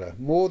than modular,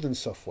 more than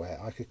software.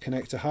 I could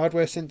connect a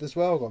hardware synth as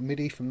well. I've got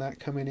MIDI from that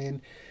coming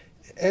in.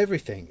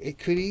 Everything. It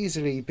could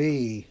easily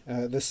be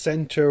the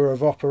center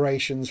of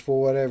operations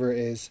for whatever it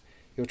is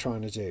you're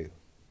trying to do.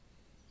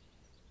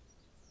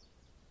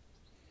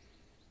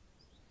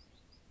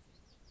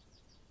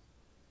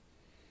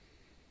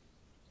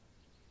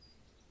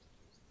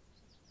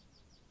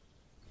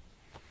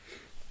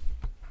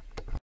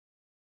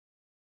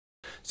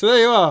 So there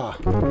you are.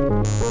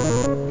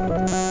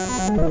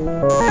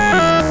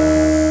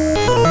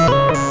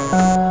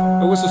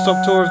 A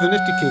whistle-stop tour of the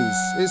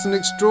NiftyKEYZ. It's an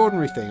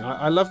extraordinary thing.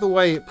 I love the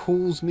way it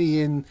pulls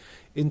me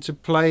into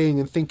playing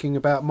and thinking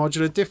about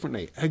modular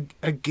differently.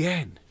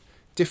 Again,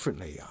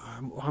 differently.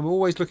 I'm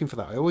always looking for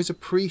that. I always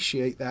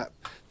appreciate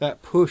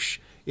that push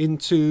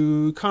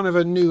into kind of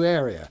a new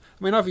area.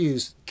 I mean, I've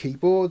used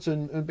keyboards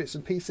and bits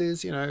and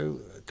pieces, you know,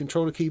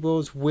 controller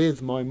keyboards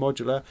with my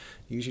modular,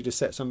 usually to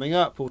set something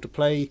up or to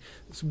play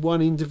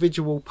one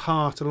individual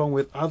part along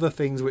with other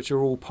things which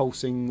are all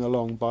pulsing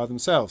along by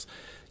themselves.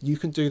 You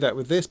can do that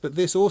with this, but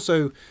this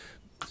also,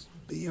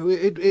 you know,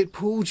 it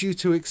pulls you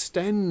to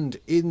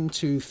extend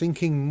into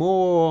thinking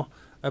more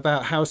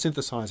about how a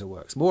synthesizer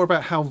works, more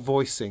about how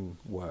voicing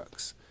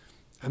works,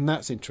 and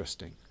that's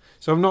interesting.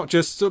 So I'm not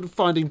just sort of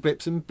finding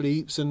blips and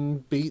bleeps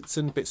and beats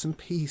and bits and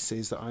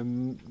pieces that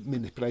I'm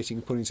manipulating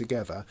and putting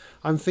together.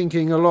 I'm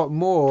thinking a lot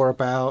more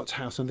about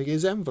how something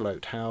is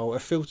enveloped, how a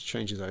filter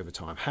changes over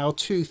time, how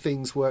two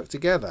things work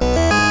together.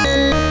 I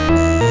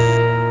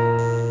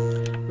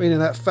mean, in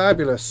that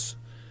fabulous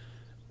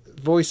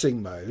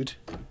voicing mode,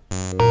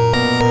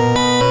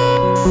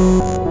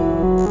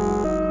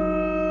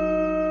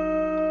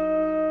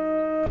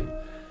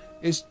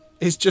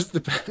 it's just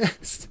the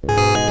best.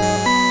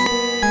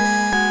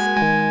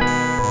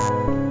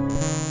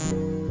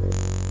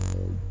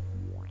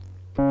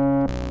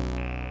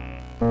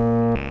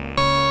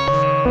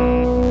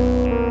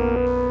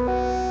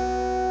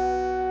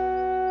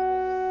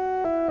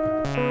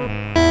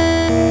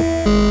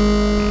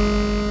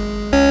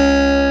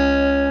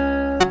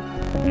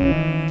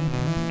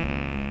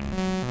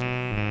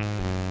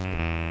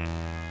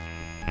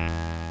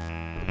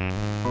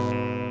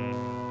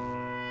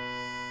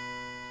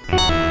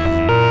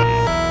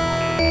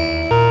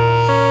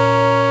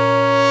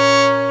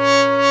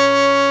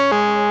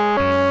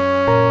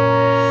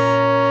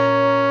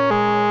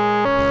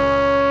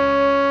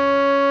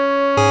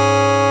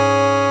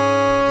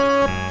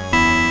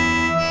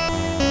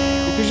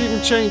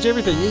 Change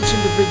everything, each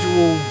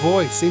individual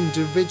voice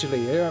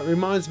individually. It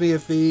reminds me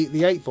of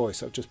the 8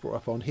 voice I've just brought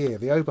up on here,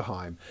 the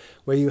Oberheim,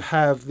 where you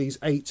have these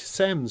 8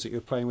 stems that you're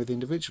playing with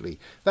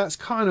individually. That's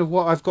kind of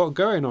what I've got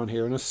going on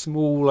here in a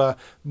smaller,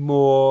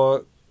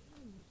 more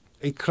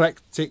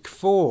eclectic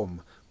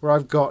form, where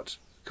I've got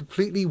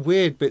completely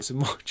weird bits of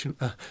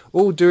modular,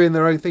 all doing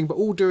their own thing, but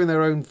all doing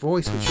their own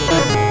voice, which you're,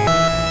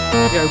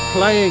 you know,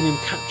 playing and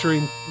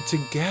capturing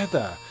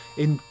together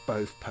in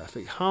both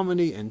perfect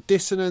harmony and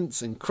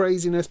dissonance and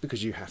craziness,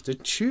 because you have to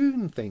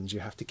tune things,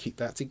 you have to keep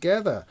that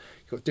together.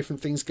 You've got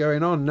different things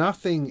going on.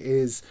 Nothing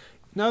is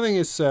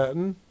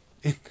certain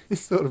in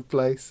this sort of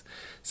place.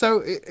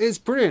 So it's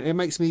brilliant. It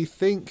makes me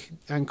think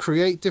and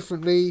create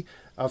differently.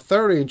 I've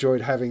thoroughly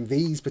enjoyed having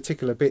these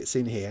particular bits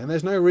in here, and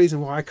there's no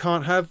reason why I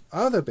can't have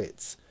other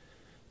bits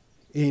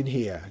in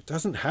here. It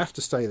doesn't have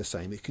to stay the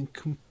same. It can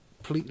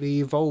completely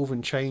evolve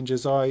and change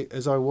as I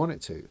want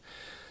it to.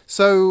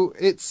 So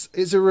it's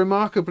a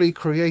remarkably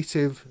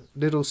creative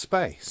little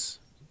space,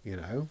 you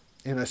know,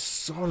 in a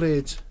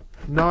solid,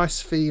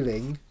 nice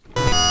feeling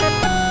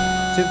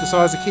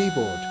synthesizer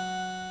keyboard.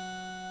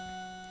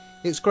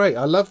 It's great.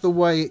 I love the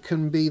way it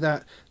can be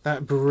that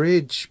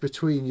bridge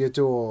between your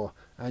DAW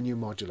and your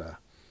modular.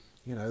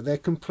 You know, they're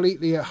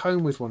completely at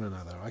home with one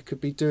another. I could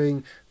be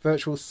doing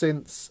virtual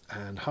synths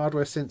and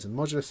hardware synths and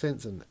modular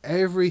synths and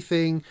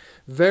everything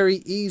very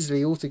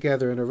easily all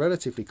together in a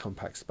relatively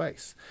compact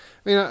space.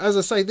 I mean, as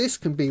I say, this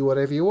can be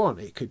whatever you want.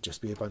 It could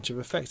just be a bunch of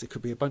effects. It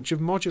could be a bunch of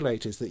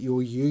modulators that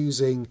you're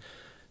using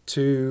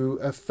to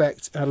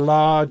affect a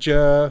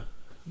larger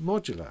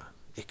modular.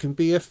 It can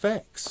be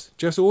effects,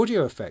 just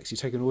audio effects. You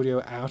take an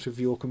audio out of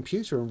your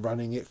computer and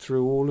running it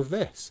through all of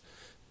this.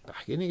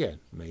 Back in again,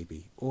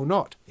 maybe, or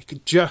not. It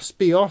could just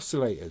be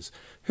oscillators.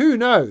 Who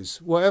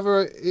knows?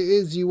 Whatever it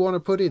is you want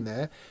to put in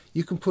there,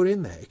 you can put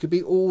in there. It could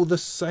be all the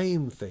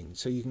same thing.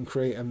 So you can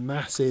create a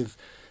massive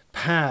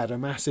pad, a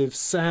massive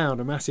sound,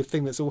 a massive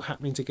thing that's all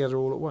happening together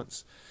all at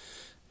once.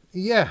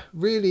 Yeah,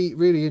 really,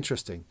 really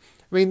interesting.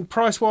 I mean,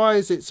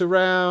 price-wise, it's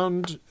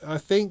around, I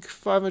think,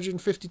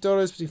 $550,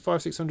 between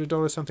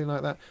 $500–600, something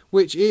like that,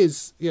 which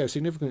is, you know,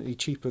 significantly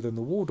cheaper than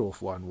the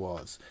Waldorf one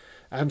was.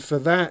 And for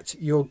that,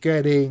 you're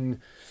getting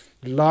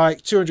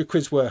like 200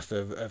 quid's worth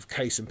of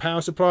case and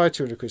power supply,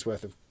 200 quid's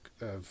worth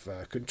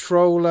of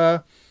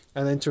controller,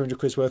 and then 200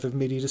 quid's worth of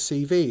MIDI to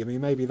CV. I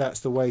mean, maybe that's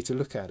the way to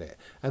look at it.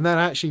 And that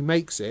actually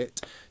makes it,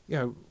 you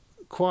know,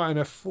 quite an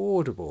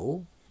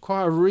affordable,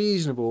 quite a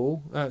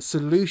reasonable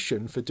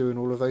solution for doing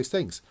all of those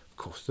things. Of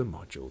course, the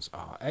modules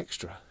are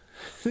extra.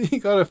 You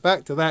got to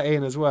factor that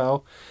in as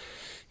well.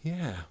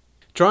 Yeah.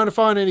 Trying to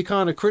find any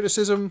kind of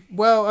criticism?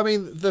 Well, I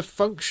mean, the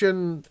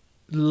function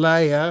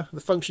layer, the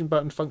function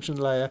button function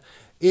layer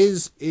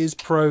is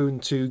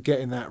prone to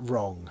getting that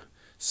wrong.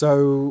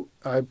 So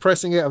I'm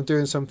pressing it, I'm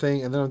doing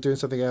something, and then I'm doing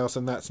something else,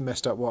 and that's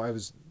messed up what I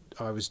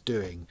was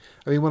doing.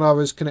 I mean, when I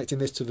was connecting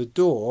this to the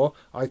door,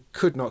 I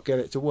could not get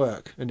it to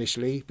work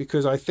initially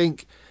because I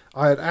think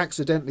I had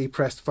accidentally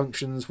pressed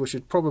functions which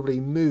had probably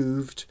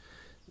moved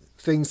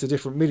things to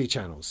different MIDI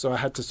channels. So I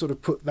had to sort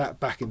of put that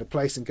back into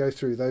place and go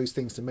through those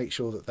things to make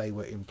sure that they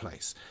were in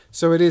place.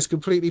 So it is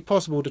completely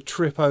possible to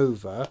trip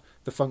over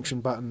the function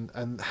button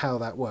and how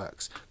that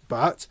works.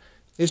 But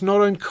it's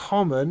not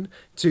uncommon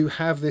to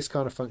have this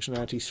kind of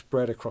functionality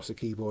spread across a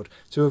keyboard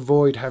to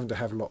avoid having to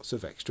have lots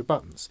of extra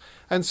buttons.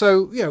 And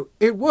so, you know,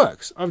 it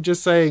works. I'm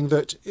just saying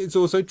that it's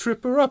also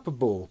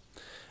tripper-uppable.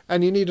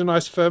 And you need a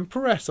nice firm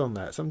press on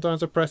that.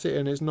 Sometimes I press it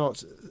and it's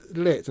not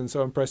lit, and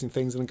so I'm pressing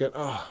things and I'm going,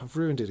 oh, I've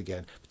ruined it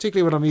again.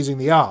 Particularly when I'm using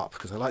the ARP,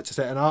 because I like to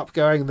set an ARP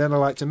going and then I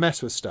like to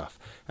mess with stuff.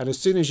 And as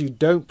soon as you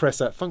don't press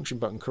that function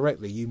button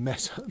correctly, you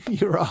mess up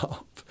your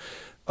ARP,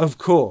 of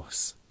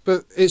course.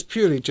 But it's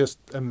purely just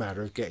a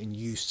matter of getting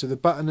used to the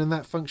button and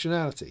that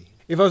functionality.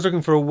 If I was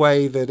looking for a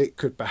way that it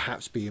could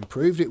perhaps be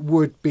improved, it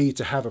would be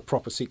to have a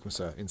proper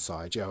sequencer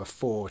inside, you know, a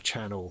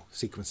 4-channel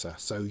sequencer.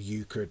 So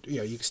you could, you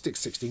know, you could stick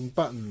 16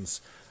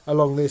 buttons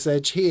along this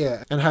edge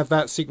here and have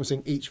that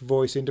sequencing each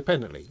voice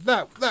independently.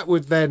 That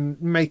would then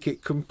make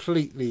it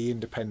completely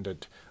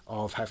independent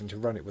of having to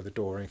run it with a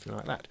DAW or anything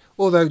like that.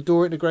 Although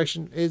DAW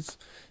integration it's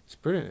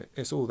brilliant.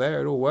 It's all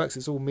there, it all works,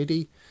 it's all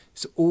MIDI,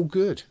 it's all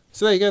good.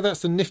 So there you go,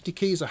 that's the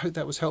NiftyKEYZ. I hope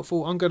that was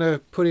helpful. I'm going to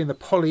put in the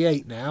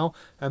Poly-8 now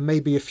and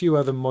maybe a few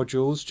other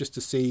modules just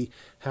to see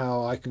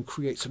how I can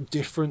create some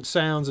different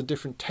sounds and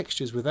different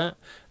textures with that.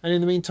 And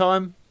in the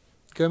meantime,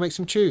 go make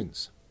some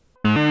tunes.